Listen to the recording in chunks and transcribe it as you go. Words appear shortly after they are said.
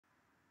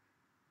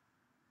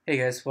Hey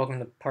guys, welcome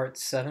to part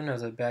 7 of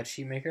the Bad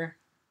Sheet Maker.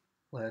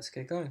 Let's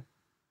get going.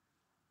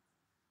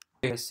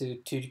 Okay, so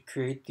to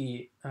create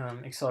the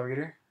Excel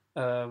reader,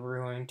 we're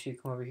going to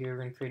come over here,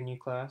 we're going to create a new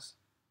class,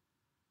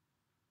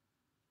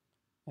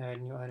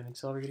 add new item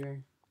Excel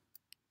reader.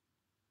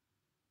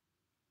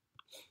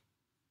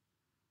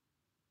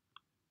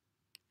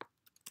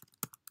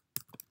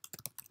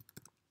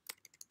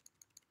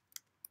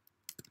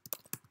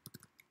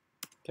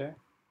 Okay,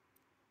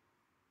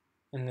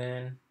 and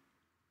then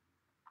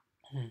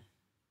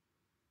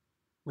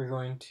we're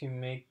going to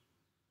make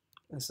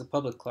this a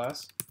public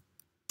class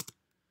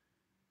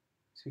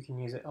so we can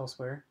use it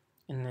elsewhere.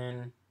 And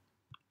then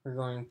we're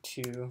going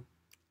to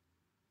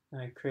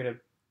create a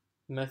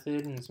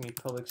method, and it's going to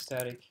be public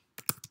static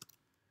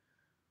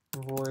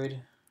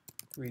void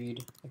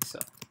read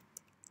Excel.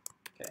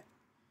 Okay,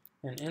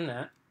 and in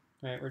that,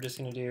 right, we're just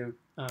going to do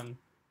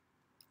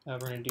we're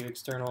going to do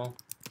external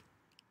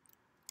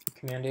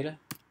command data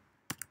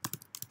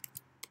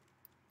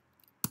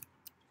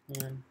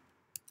and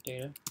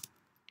data,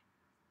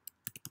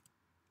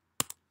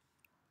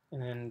 and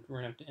then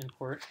we're going to have to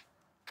import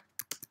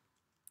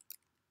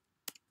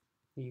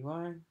the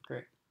UI.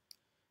 Great.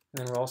 And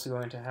then we're also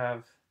going to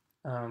have,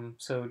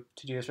 so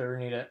to do this, we're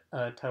going to need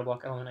a title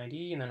block element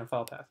ID and then a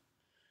file path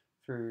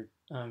for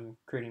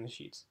creating the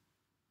sheets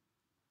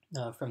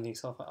from the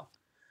Excel file.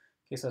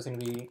 Okay, so that's going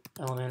to be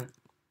element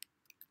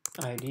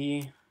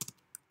ID.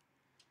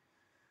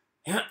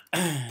 Yeah,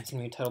 it's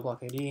going to be title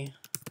block ID,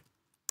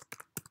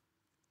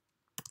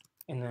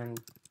 and then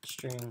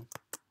string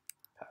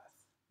path,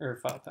 or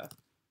file path.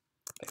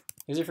 Okay.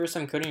 If this is your first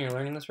time coding and you're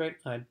learning this right,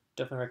 I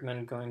definitely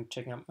recommend going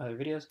checking out my other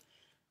videos.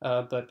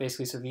 But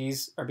basically, so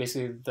these are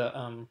basically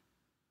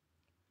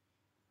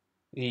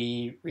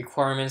the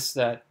requirements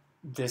that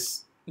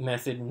this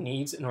method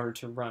needs in order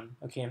to run.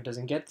 Okay, if it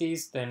doesn't get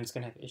these, then it's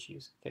going to have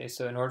issues. Okay,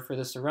 so in order for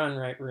this to run,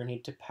 right, we're going to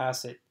need to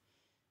pass it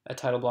a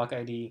title block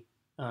ID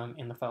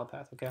in the file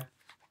path. Okay,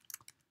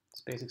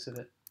 that's basics of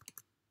it.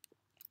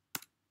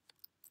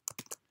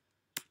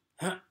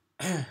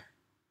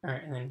 All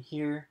right, and then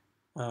here,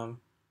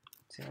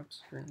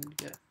 oops, we're going to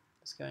get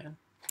this guy in.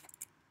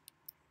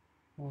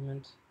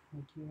 Element,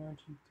 ID,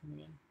 aren't you coming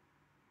in?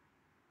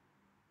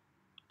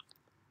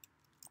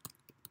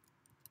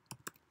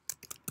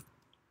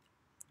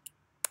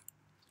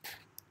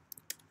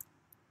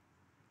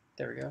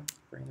 There we go.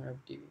 Bring the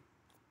Revit DB.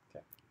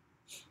 Okay.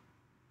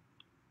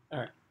 All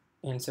right.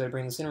 And so to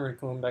bring this in, we're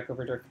going back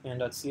over to our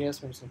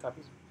command.cs. We're just going to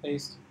copy and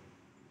paste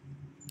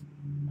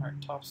our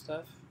top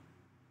stuff,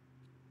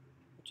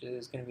 which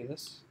is going to be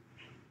this.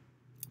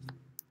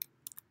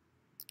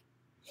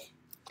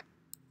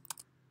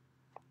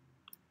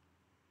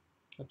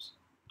 Oops.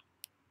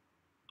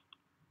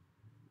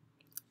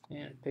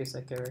 And paste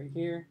that guy right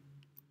here.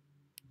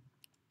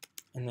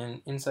 And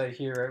then inside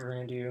here, right, we're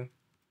going to do,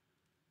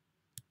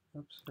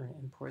 oops, we're going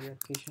to import the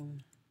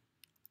application,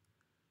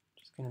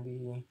 which is going to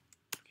be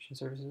application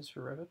services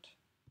for Revit.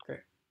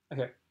 Great.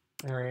 Okay.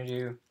 And we're going to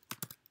do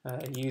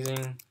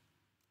using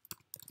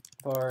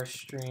var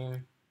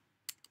stream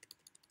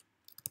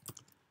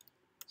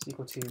is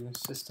equal to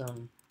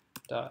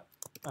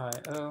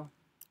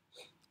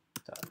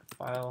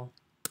system.io.file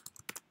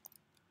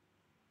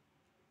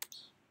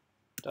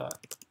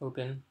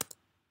open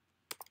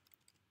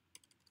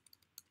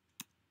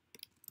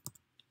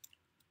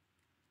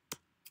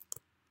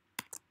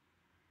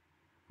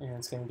and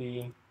it's going to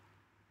be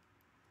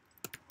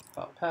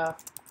file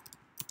path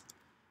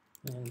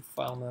and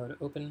file mode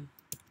open.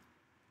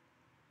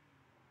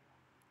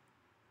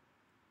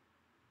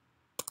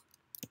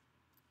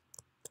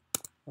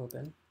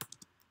 Open,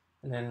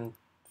 and then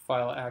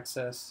file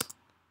access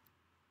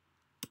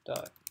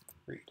dot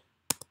read.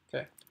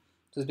 Okay,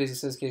 so this basically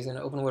says, okay, it's going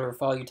to open whatever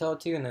file you tell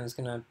it to, and then it's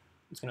going to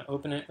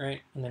open it,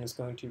 right, and then it's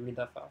going to read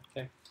that file.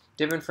 Okay,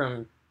 different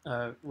from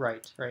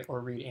write, right,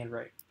 or read and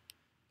write.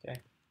 Okay,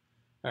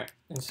 all right,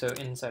 and so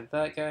inside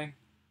that guy,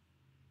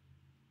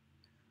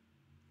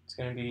 it's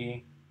going to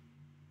be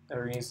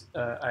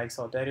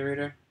iExcel data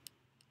reader,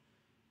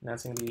 and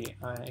that's going to be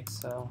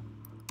iExcel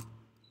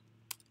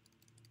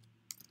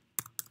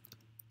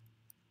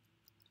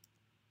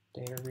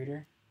data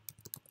reader.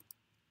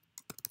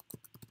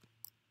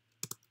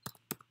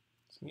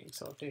 It's going to be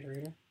Excel data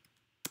reader,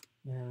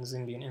 and this is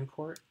going to be an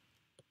import.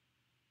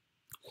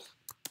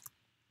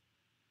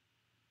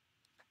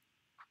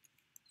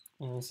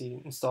 And you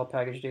see install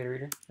package data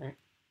reader,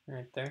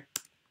 right there.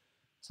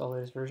 Install the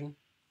latest version.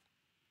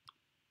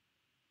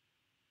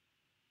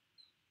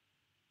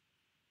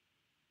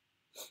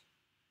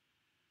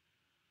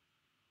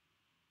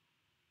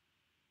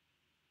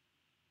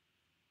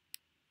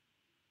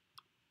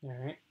 All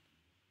right,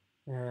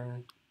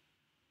 and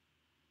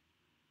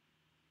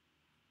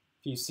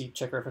if you see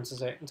check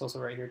references, it's also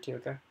right here too.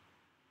 Okay,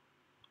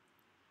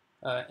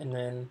 and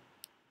then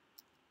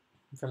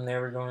from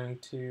there we're going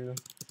to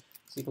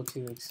it's equal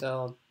to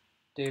Excel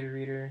data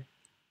reader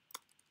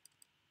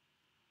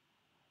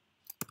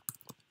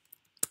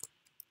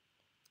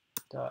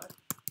dot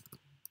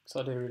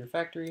Excel data reader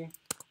factory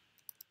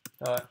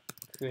dot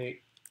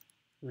create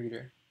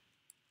reader.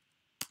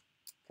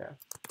 Okay,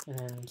 and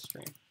then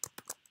string.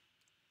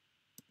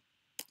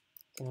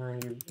 And we're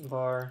going to do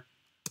var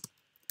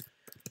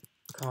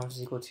conf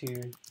is equal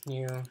to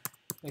new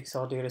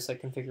Excel dataset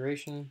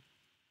configuration.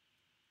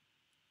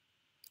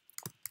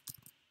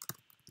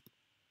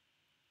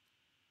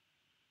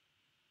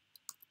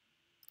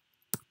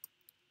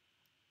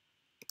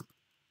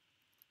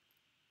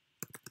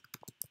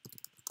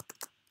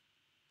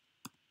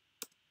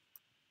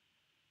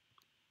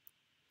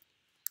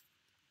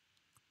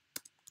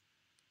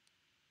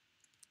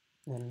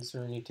 And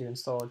so we need to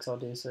install Excel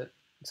dataset,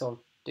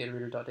 Excel data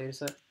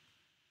reader.dataset.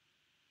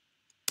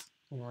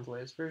 We want the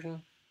latest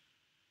version.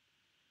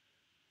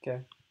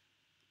 Okay.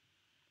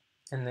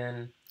 And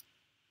then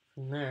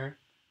from there,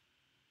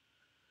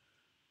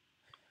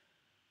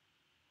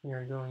 we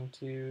are going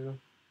to,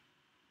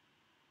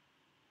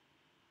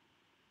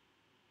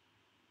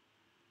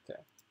 okay.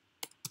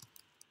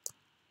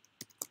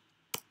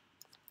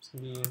 It's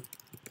going to be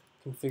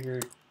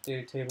configured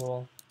data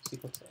table is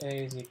equal to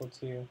A is equal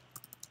to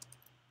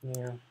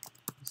new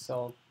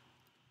Excel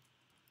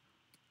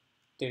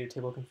data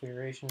table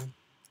configuration.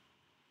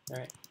 All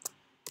right.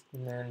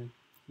 And then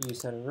you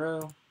set a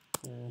row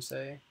and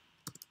say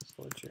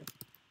stored true.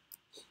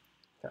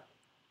 Okay,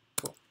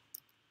 cool.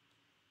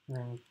 And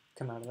then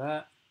come out of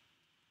that.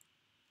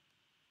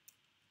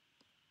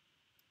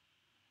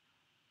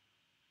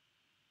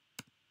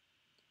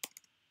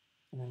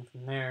 And then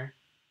from there,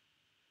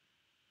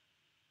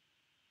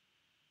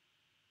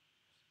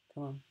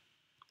 come on.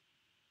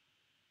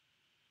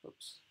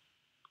 Oops.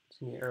 It's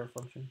going to be an arrow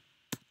function.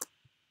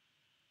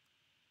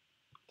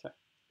 Okay.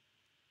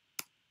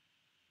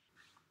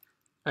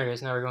 All right,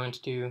 guys, now we're going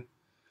to do,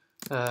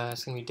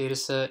 it's going to be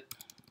dataset.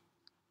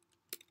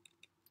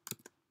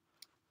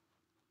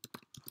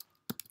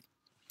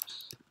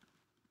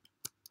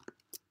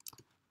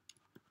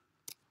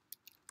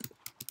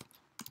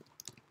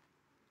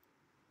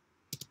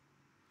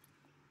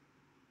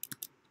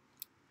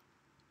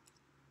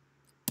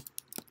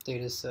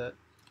 Dataset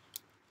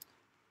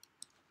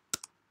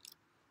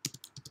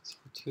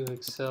to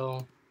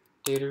Excel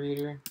data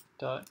reader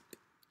dot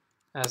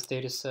as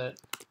dataset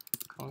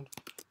conf.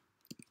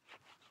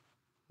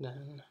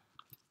 Then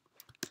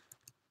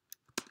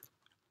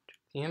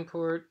the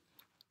import.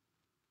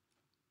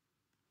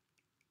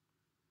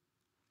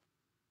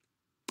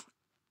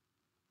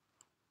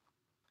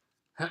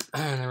 And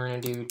then we're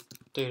going to do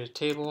data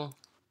table.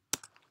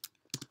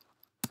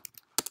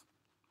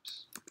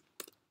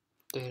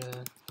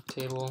 Data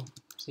table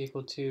is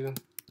equal to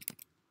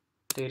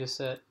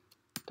dataset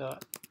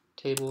dot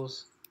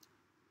tables,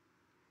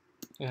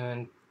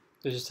 and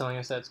they're just telling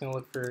us that it's going to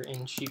look for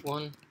in sheet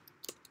 1.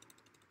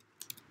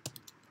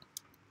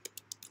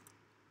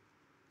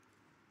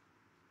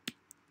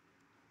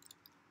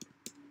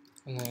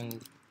 And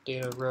then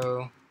data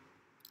row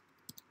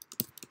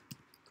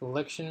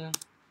collection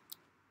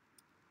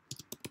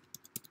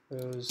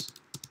goes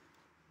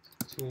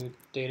to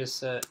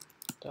dataset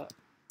dot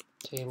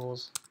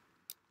tables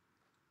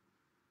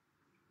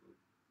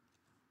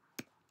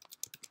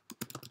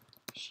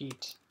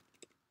sheet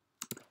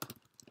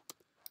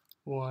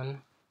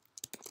 1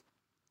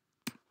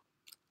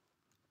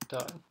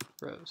 dot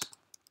rows.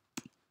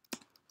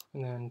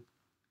 And then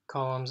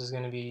columns is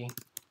going to be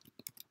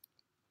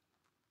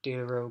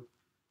data row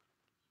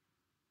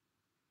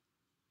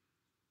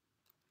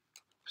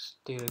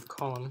data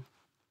column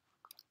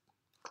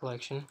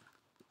collection.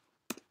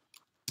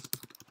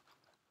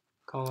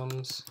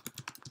 Columns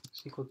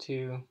is equal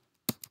to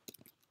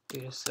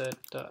dataset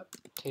dot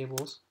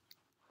tables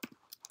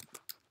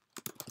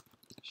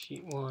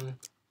sheet 1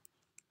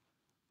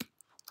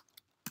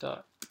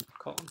 dot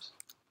columns.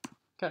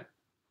 Okay.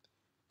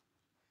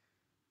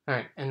 All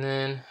right, and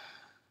then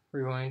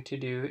we're going to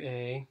do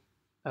a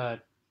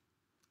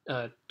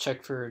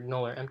check for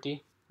null or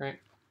empty, right?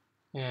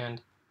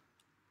 And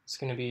it's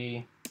going to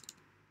be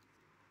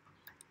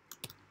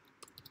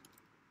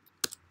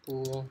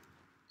bool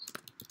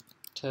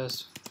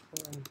test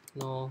for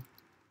null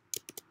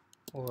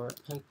or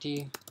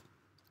empty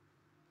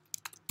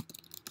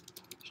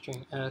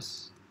string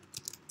s,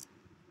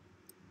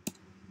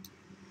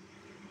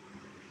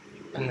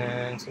 and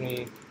then it's going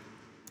to be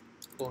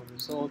bool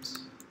result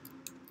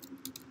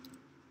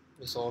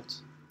is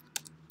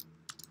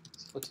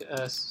equal to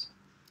s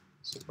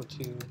is equal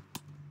to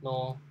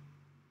null,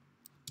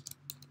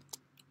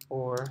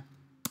 or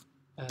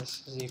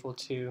s is equal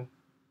to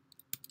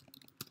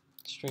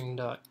string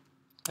dot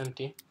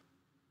empty,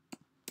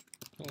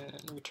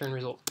 and return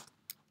result.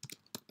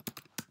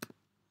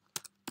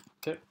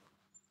 Okay,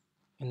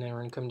 and then we're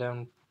going to come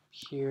down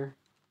here,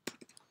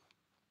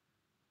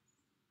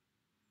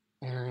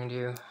 and we're going to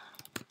do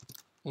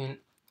int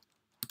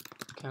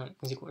count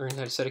is equal, we're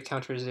going to set a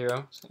counter to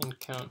 0, so int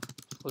count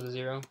equal to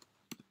 0.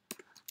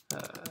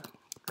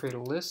 Create a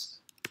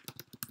list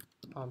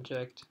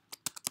object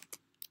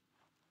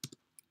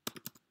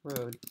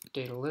row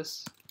data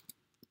list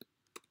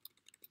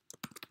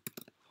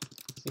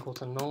is equal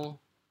to null,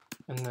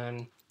 and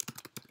then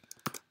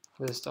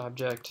list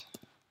object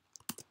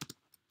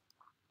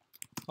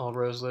all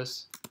rows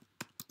list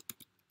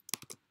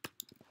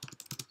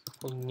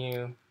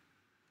new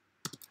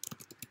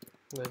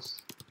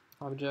list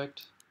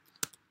object.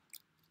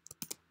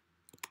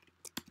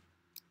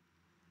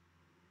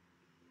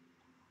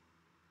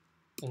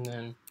 And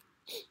then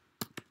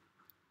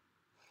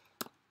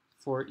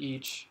for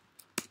each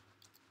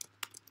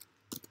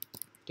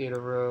data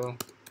row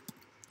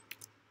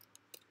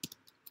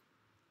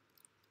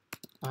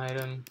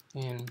item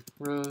in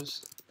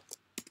rows,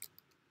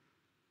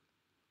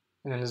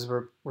 and then this is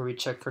where we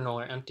check for null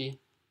or empty.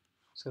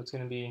 So it's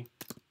going to be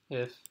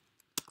if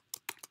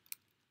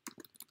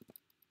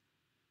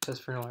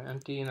test for null or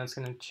empty, and that's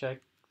going to check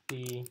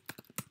the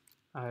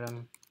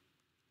item,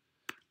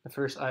 the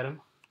first item,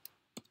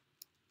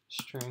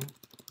 string,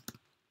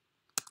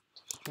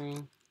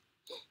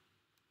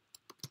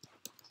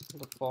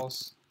 the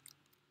false.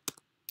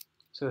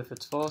 So if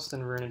it's false,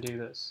 then we're going to do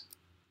this.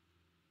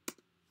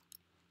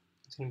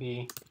 It's going to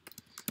be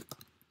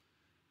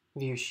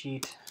view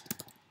sheet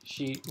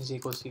is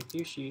equal to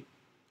view sheet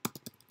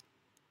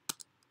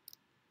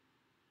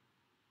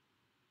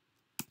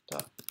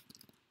dot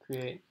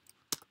create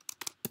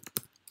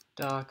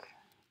doc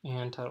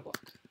and title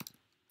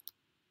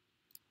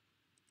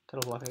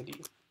block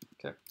ID.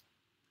 Okay,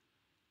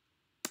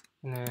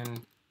 and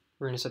then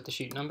we're going to set the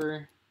sheet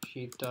number.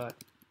 Sheet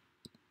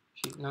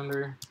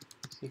number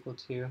is equal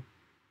to,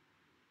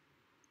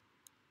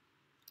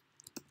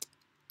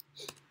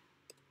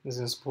 this is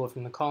going to pull it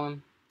from the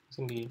column. It's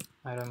going to be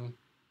item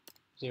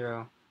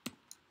 0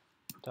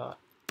 dot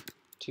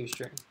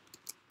toString.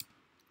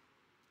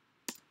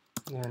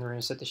 And then we're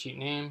going to set the sheet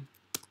name.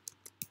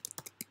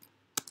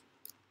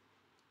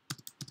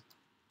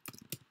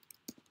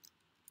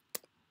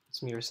 It's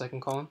going to be our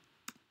second column,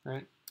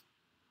 right?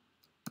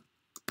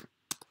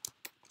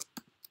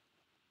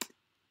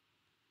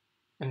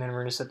 And then we're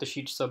going to set the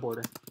sheet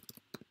suborder.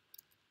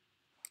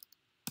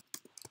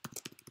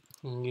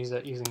 And use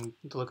that using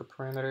the lookup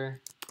parameter,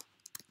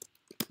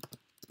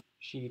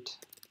 sheet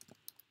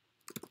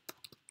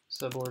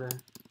suborder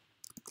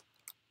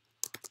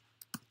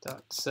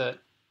dot set,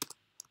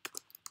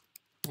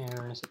 and we're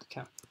going to set the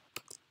count.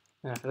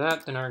 And after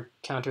that, then our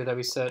counter that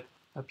we set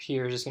up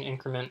here is just going to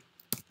increment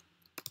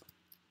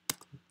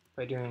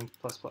by doing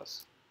plus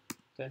plus.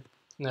 Okay,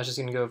 and that's just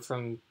going to go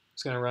from,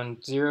 it's going to run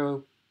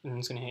 0, and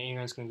it's going to hit here,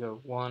 and it's going to go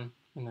 1,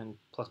 and then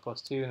plus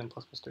plus 2, and then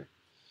plus plus 3.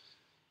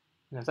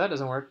 And if that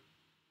doesn't work,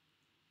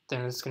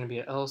 then it's going to be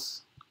an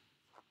else.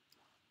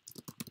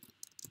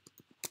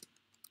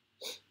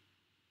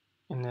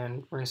 And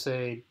then we're going to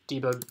say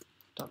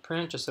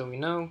debug.print just so we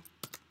know.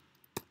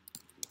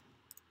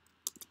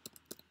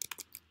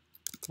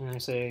 And we're going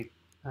to say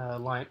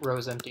row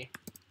is empty.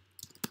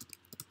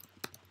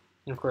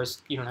 And of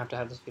course, you don't have to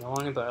have this be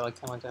long, but I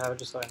kind of like to have it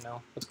just so I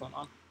know what's going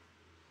on.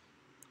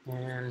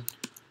 And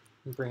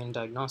bring in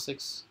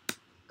diagnostics.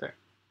 Great.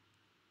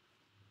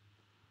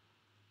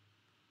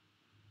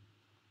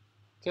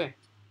 Okay,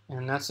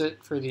 and that's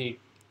it for the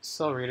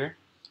Excel reader.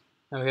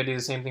 Now we gotta do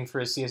the same thing for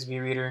a CSV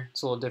reader.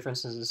 It's a little different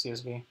since it's a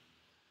CSV.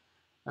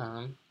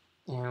 And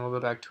we'll go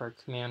back to our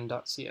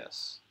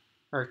command.cs.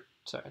 Or,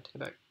 sorry, I take it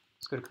back.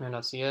 Let's go to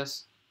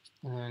command.cs,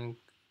 and then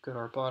go to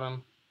our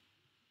bottom,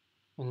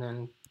 and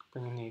then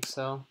bring in the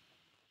Excel.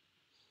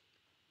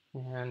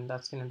 And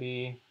that's gonna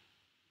be,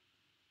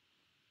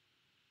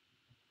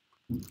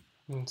 you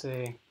can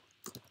say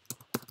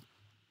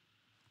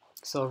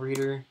Excel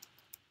reader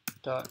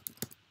dot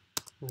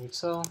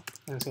Excel,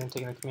 and it's going to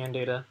take in the command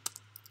data,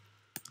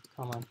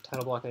 comma,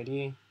 title block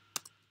ID,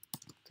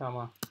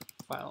 comma,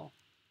 file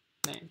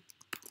name.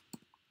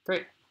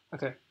 Great.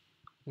 Okay.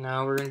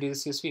 Now we're going to do the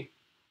CSV.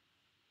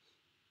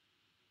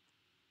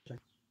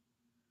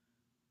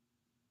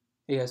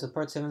 Yeah, so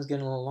part 7 is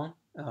getting a little long.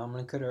 I'm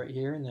going to cut it right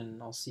here, and then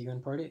I'll see you in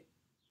part 8.